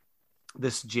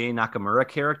this Jay Nakamura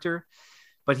character,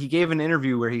 but he gave an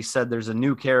interview where he said there's a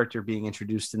new character being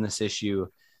introduced in this issue.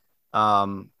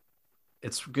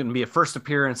 It's going to be a first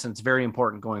appearance and it's very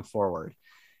important going forward.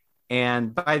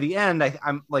 And by the end,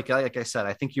 I'm like I said,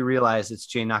 I think you realize it's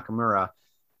Jay Nakamura,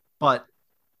 but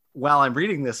while I'm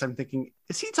reading this, I'm thinking,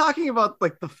 is he talking about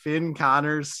like the Finn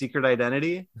Connors secret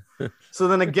identity? So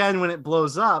then again, when it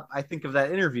blows up, I think of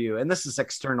that interview, and this is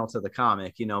external to the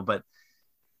comic, but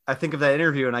I think of that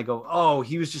interview and I go, oh,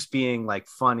 he was just being like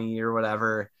funny or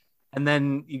whatever. And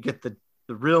then you get the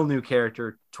real new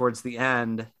character towards the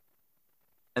end.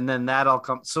 And then that all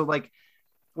comes. So like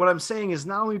what I'm saying is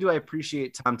not only do I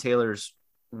appreciate Tom Taylor's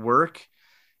work,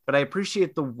 but I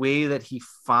appreciate the way that he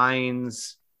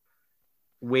finds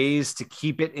ways to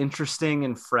keep it interesting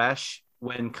and fresh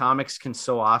when comics can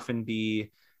so often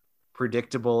be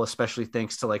predictable, especially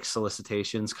thanks to like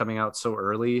solicitations coming out so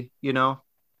early,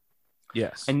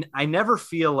 Yes. And I never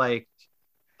feel like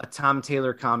a Tom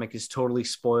Taylor comic is totally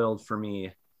spoiled for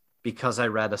me because I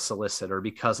read a solicit or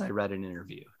because I read an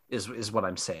interview is what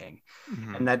I'm saying.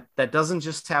 Mm-hmm. And that doesn't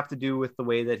just have to do with the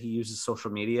way that he uses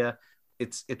social media.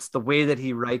 It's the way that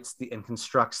he writes and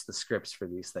constructs the scripts for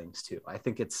these things too. I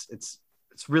think it's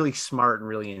really smart and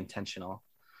really intentional.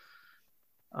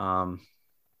 So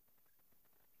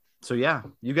yeah,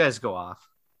 you guys go off.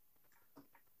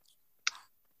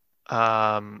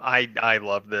 I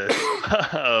love this,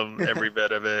 every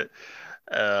bit of it.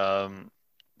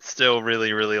 Still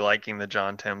really, really liking the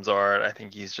John Timms art. I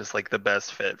think he's just like the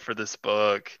best fit for this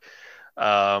book.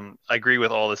 I agree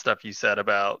with all the stuff you said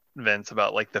about Vince,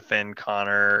 about like the Finn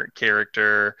Connor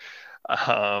character,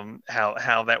 how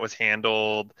that was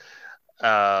handled.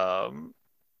 I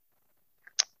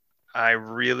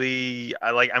already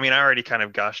kind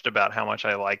of gushed about how much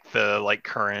I like the like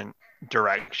current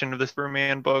direction of the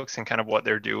Superman books and kind of what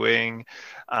they're doing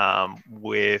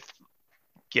with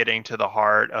getting to the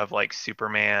heart of like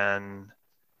Superman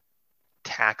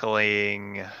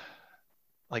tackling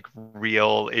like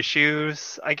real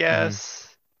issues, I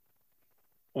guess,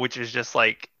 which is just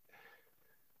like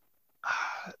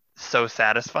so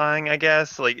satisfying, I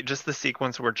guess. Like just the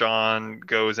sequence where John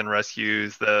goes and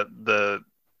rescues the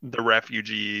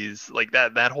refugees, like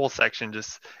that whole section,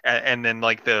 just and then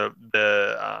like the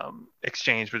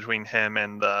exchange between him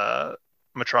and the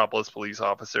Metropolis police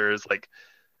officers, like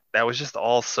that was just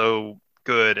all so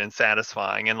good and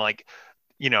satisfying. And like,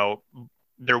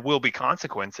 there will be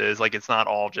consequences. Like it's not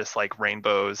all just like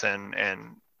rainbows and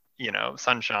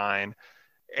sunshine.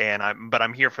 But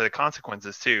I'm here for the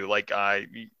consequences too. Like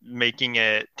tying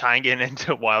it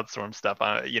into Wildstorm stuff.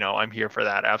 I'm here for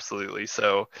that. Absolutely.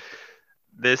 So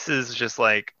this is just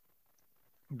like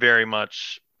very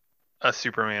much a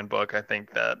Superman book, I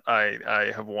think, that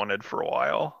I have wanted for a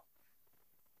while.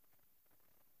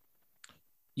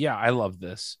 Yeah, I love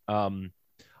this.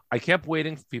 I kept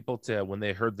waiting for people to, when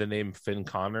they heard the name Finn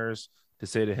Connors, to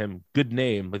say to him, good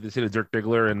name, like they say to Dirk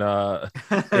Diggler in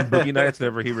Boogie Nights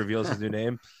whenever he reveals his new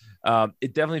name.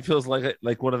 It definitely feels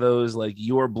like one of those, like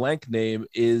your blank name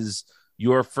is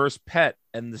your first pet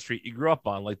and the street you grew up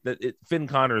on. Like that, Finn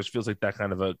Connors feels like that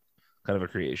kind of a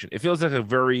creation. It feels like a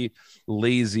very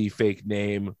lazy fake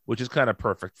name, which is kind of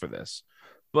perfect for this.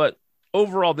 But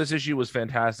overall, this issue was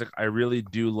fantastic. I really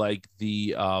do like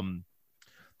the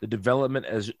development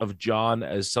of John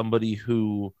as somebody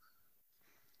who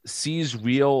sees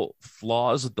real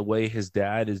flaws with the way his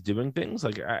dad is doing things.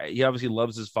 Like he obviously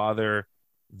loves his father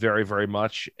very, very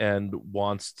much and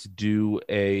wants to do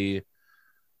a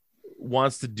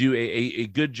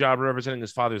good job representing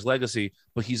his father's legacy,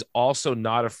 but he's also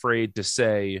not afraid to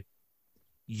say,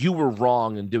 you were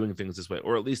wrong in doing things this way,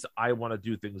 or at least I want to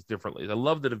do things differently. I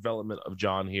love the development of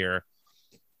John here.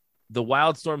 The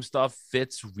Wildstorm stuff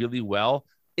fits really well.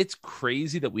 It's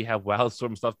crazy that we have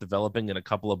Wildstorm stuff developing in a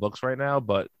couple of books right now,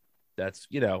 but that's,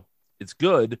 it's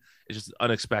good. It's just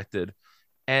unexpected.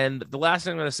 And the last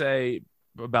thing I'm going to say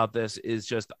about this is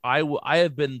just, I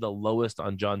have been the lowest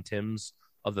on John Timms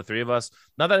of the three of us.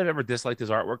 Not that I've ever disliked his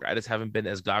artwork. I just haven't been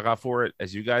as gaga for it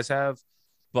as you guys have.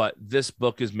 but this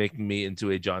book is making me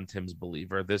into a John Timms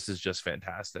believer. This is just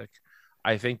fantastic.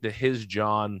 I think that his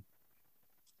John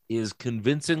is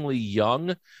convincingly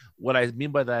young. What I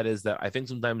mean by that is that I think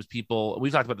sometimes people,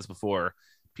 we've talked about this before,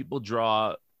 people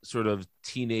draw sort of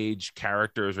teenage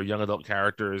characters or young adult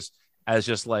characters as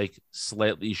just like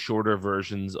slightly shorter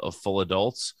versions of full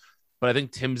adults. But I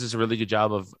think Timms does a really good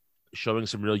job of showing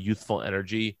some real youthful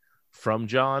energy from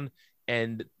John.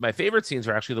 And my favorite scenes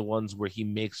are actually the ones where he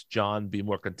makes John be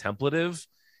more contemplative.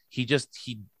 He does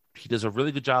a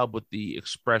really good job with the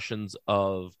expressions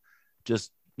of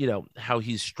just, how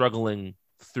he's struggling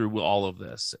through all of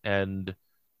this, and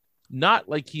not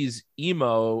like he's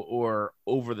emo or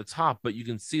over the top, but you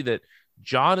can see that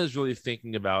John is really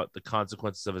thinking about the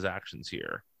consequences of his actions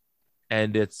here.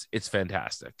 And it's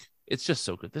fantastic. It's just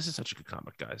so good. This is such a good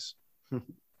comic, guys.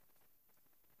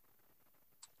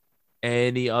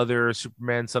 Any other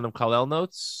Superman Son of Kal-El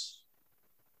notes?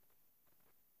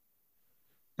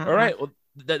 All right. Well,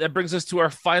 that brings us to our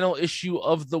final issue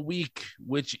of the week,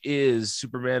 which is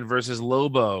Superman versus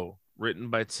Lobo, written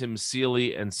by Tim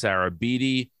Seeley and Sarah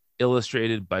Beatty,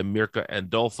 illustrated by Mirka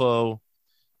Andolfo.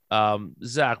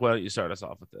 Zach, why don't you start us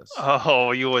off with this?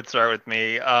 Oh, you would start with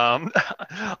me.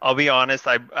 I'll be honest,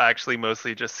 I actually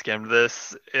mostly just skimmed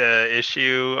this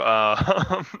issue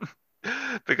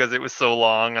because it was so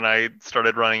long and I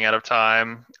started running out of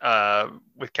time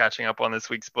with catching up on this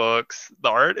week's books. The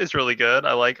art is really good.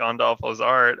 I like Andolfo's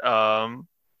art. I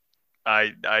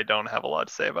don't have a lot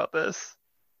to say about this.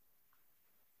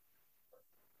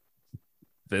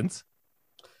 Vince?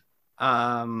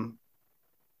 I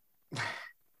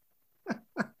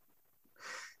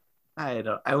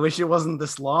wish it wasn't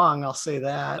this long. I'll say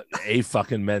that. A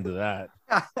fucking men to that.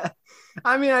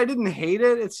 I mean, I didn't hate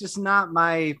it. It's just not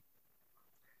my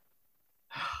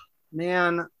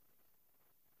man.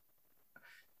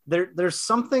 There's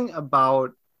something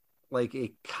about like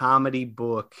a comedy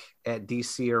book at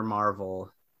DC or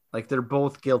Marvel. Like they're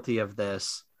both guilty of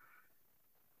this.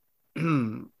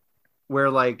 Where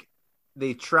like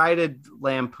they try to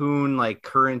lampoon like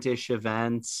current-ish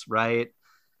events, right?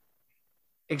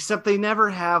 Except they never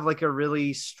have like a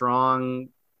really strong,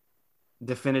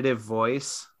 definitive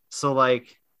voice. So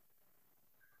like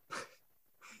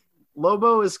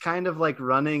Lobo is kind of like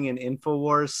running an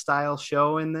InfoWars style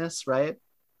show in this, right?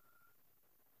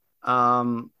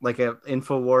 Like a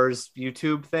InfoWars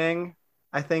YouTube thing,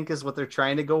 I think is what they're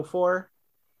trying to go for.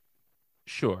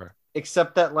 Sure.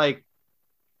 Except that like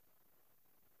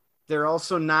they're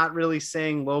also not really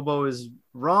saying Lobo is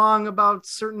wrong about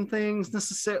certain things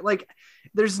necessarily. Like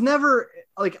there's never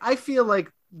like, I feel like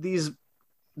these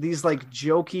like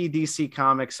jokey DC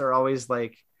comics are always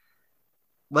like,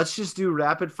 let's just do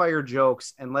rapid fire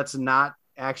jokes and let's not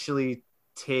actually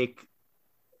take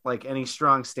like any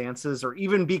strong stances or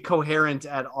even be coherent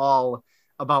at all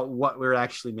about what we're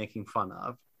actually making fun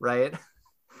of. Right.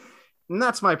 And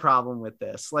that's my problem with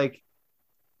this. Like,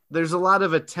 there's a lot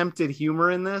of attempted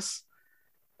humor in this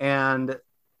and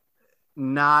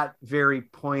not very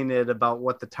pointed about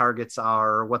what the targets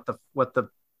are or what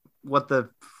the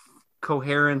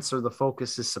coherence or the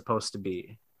focus is supposed to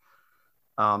be.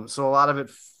 So a lot of it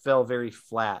fell very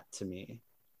flat to me.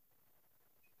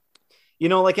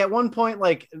 Like at one point,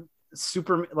 like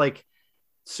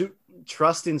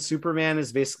trust in Superman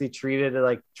is basically treated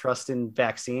like trust in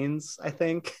vaccines, I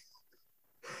think.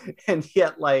 And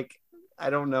yet, like, I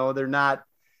don't know,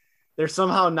 they're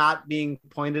somehow not being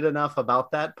pointed enough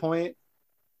about that point,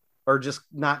 or just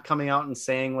not coming out and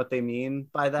saying what they mean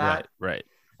by that. Right.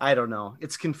 I don't know.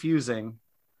 It's confusing.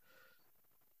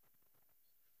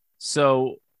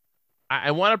 So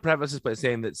I want to preface this by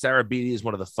saying that Sarah Beatty is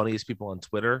one of the funniest people on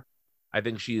Twitter. I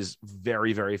think she is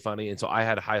very, very funny. And so I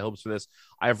had high hopes for this.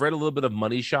 I've read a little bit of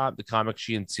Money Shot, the comic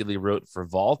she and Seeley wrote for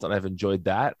Vault, and I've enjoyed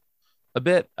that a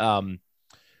bit.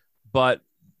 But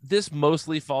this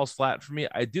mostly falls flat for me.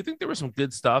 I do think there was some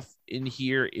good stuff in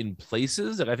here in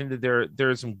places, and I think that there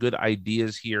are some good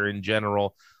ideas here in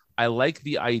general. I like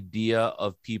the idea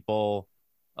of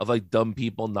like dumb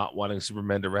people not wanting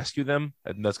Superman to rescue them,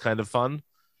 and that's kind of fun.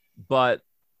 But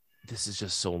this is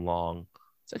just so long.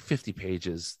 It's like 50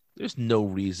 pages. There's no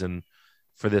reason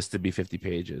for this to be 50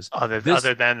 pages. Other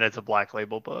than it's a Black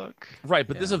Label book. Right,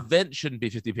 but this event shouldn't be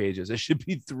 50 pages. It should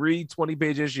be 3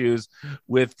 20-page issues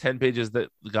with 10 pages that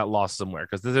got lost somewhere,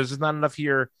 because there's just not enough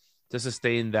here to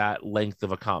sustain that length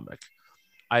of a comic.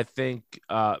 I think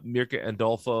Mirka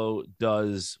Andolfo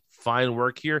does fine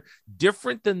work here,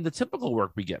 different than the typical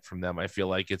work we get from them. I feel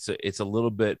like it's a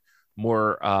little bit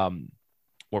more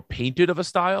painted of a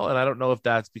style, and I don't know if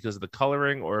that's because of the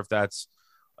coloring or if that's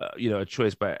a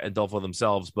choice by Andolfo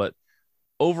themselves, but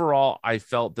overall, I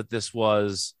felt that this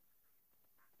was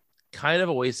kind of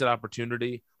a wasted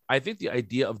opportunity. I think the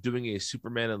idea of doing a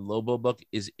Superman and Lobo book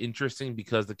is interesting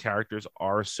because the characters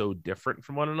are so different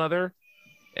from one another.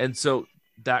 And so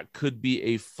that could be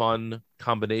a fun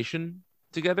combination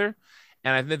together.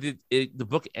 And I think that the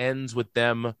book ends with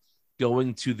them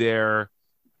going to the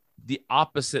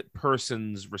opposite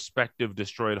person's respective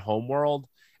destroyed homeworld.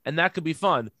 And that could be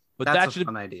fun. But That's a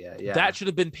fun idea. Yeah. That should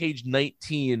have been page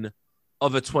 19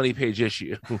 of a 20-page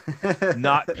issue,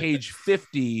 not page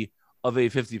 50 of a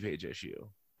 50-page issue.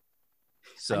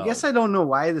 So I guess I don't know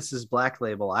why this is Black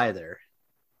Label either.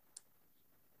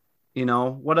 You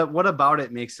know, what about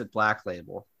it makes it Black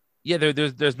Label? Yeah,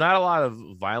 there's not a lot of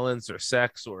violence or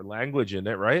sex or language in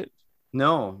it, right?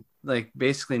 No, like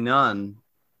basically none.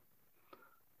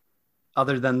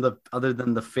 Other than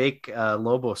the fake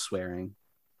Lobo swearing.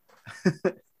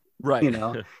 Right. You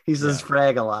know, he says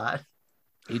frag a lot.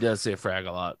 He does say frag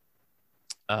a lot.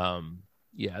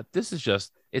 Yeah, this is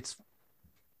just it's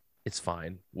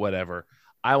fine. Whatever.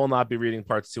 I will not be reading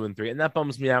parts 2 and 3, and that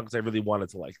bums me out because I really wanted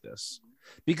to like this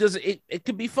because it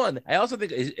could be fun. I also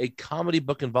think a comedy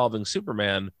book involving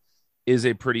Superman is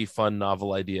a pretty fun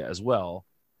novel idea as well,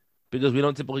 because we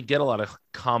don't typically get a lot of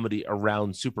comedy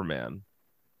around Superman.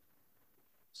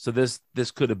 So this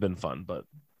could have been fun, but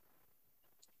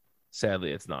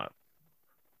sadly, it's not.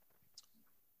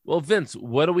 Well, Vince,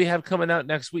 what do we have coming out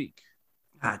next week?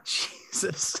 Ah,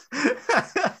 Jesus.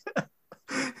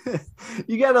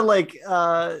 You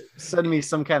gotta send me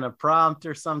some kind of prompt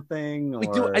or something.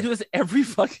 I do this every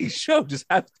fucking show. Just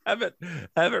have it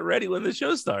ready when the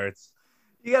show starts.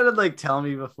 You gotta tell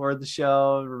me before the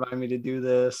show, remind me to do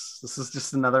this. This is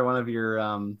just another one of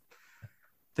your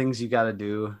things you gotta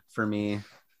do for me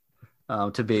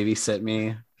to babysit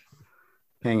me.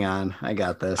 Hang on, I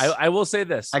got this. I will say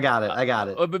this. I got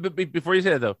it. But before you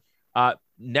say that though,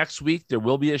 next week there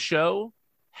will be a show.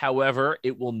 However,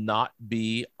 it will not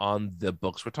be on the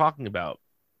books we're talking about.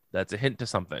 That's a hint to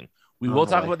something. We will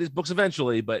talk about these books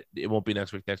eventually, but it won't be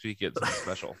next week. Next week it's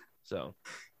special. So,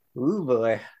 ooh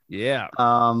boy, yeah.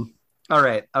 All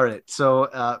right.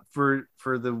 So, for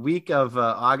the week of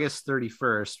August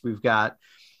 31st, we've got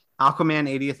Aquaman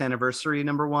 80th anniversary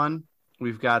 #1.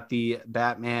 We've got the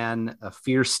Batman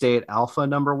Fear State Alpha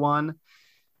 #1.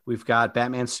 We've got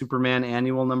Batman Superman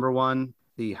Annual #1.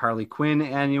 The Harley Quinn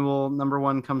Annual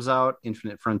 #1 comes out.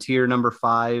 Infinite Frontier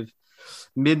 #5.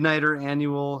 Midnighter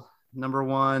Annual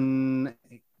 #1.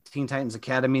 Teen Titans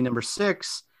Academy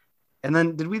 #6. And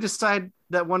then did we decide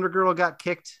that Wonder Girl got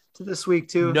kicked to this week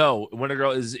too? No, Wonder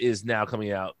Girl is now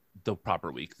coming out the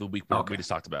proper week, the week we just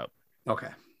talked about. Okay.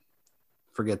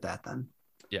 Forget that then.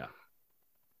 Yeah.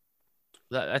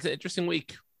 That's an interesting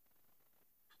week.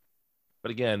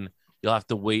 But again, you'll have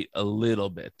to wait a little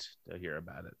bit to hear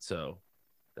about it. So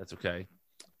that's okay.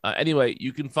 Anyway,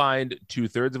 you can find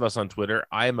 2/3 of us on Twitter.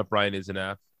 I am at Brian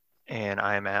Isenaf. And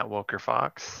I'm at Walker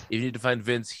Fox. If you need to find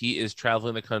Vince, he is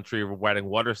traveling the country, riding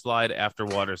water slide after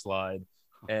water slide.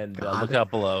 And look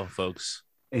out below, folks.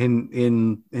 In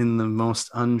the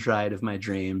most untried of my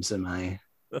dreams, am I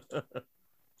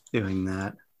doing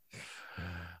that?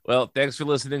 Well, thanks for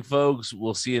listening, folks.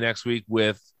 We'll see you next week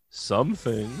with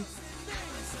something.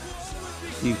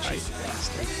 You cheap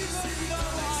bastard.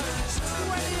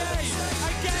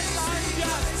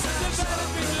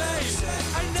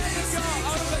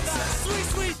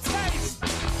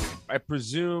 I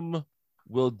presume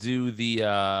we'll do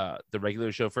the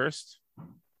regular show first.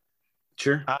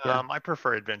 Sure. I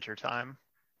prefer Adventure Time.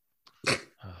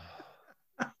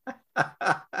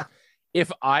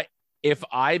 If I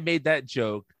made that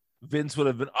joke, Vince would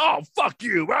have been, oh, fuck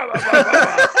you.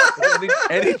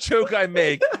 Any joke I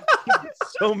make, he's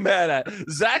so mad at.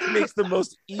 Zach makes the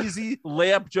most easy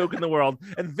layup joke in the world,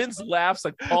 and Vince laughs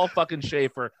like Paul fucking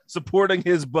Schaefer supporting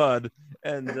his bud.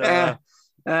 And yeah,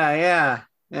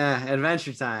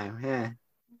 Adventure Time. Yeah,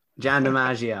 John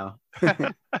DiMaggio.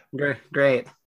 Great.